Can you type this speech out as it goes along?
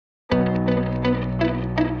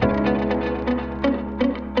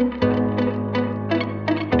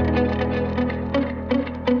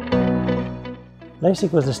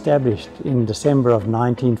Lasec was established in December of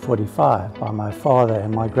 1945 by my father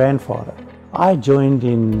and my grandfather. I joined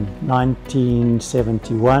in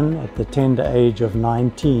 1971 at the tender age of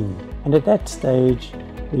 19, and at that stage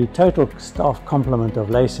the total staff complement of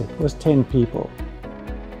Lasec was 10 people.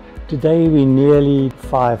 Today we're nearly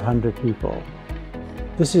 500 people.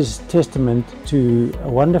 This is testament to a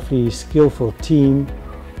wonderfully skillful team,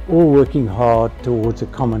 all working hard towards a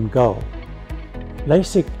common goal.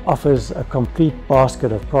 Lasec offers a complete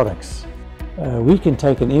basket of products. We can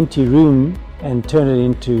take an empty room and turn it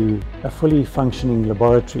into a fully functioning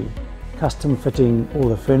laboratory, custom fitting all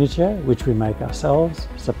the furniture, which we make ourselves,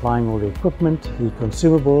 supplying all the equipment, the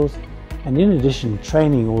consumables, and in addition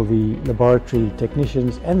training all the laboratory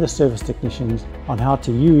technicians and the service technicians on how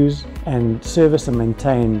to use and service and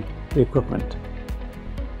maintain the equipment.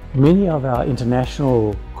 Many of our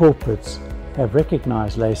international corporates have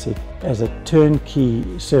recognized Lasec as a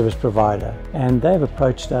turnkey service provider, and they've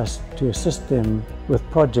approached us to assist them with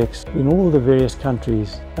projects in all the various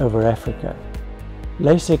countries over Africa.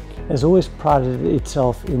 Lasec has always prided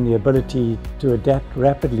itself in the ability to adapt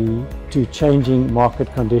rapidly to changing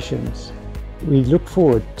market conditions. We look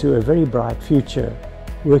forward to a very bright future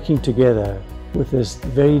working together with this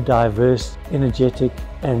very diverse, energetic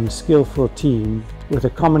and skillful team with a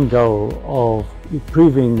common goal of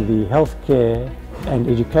improving the healthcare and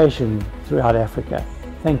education throughout Africa.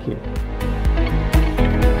 Thank you.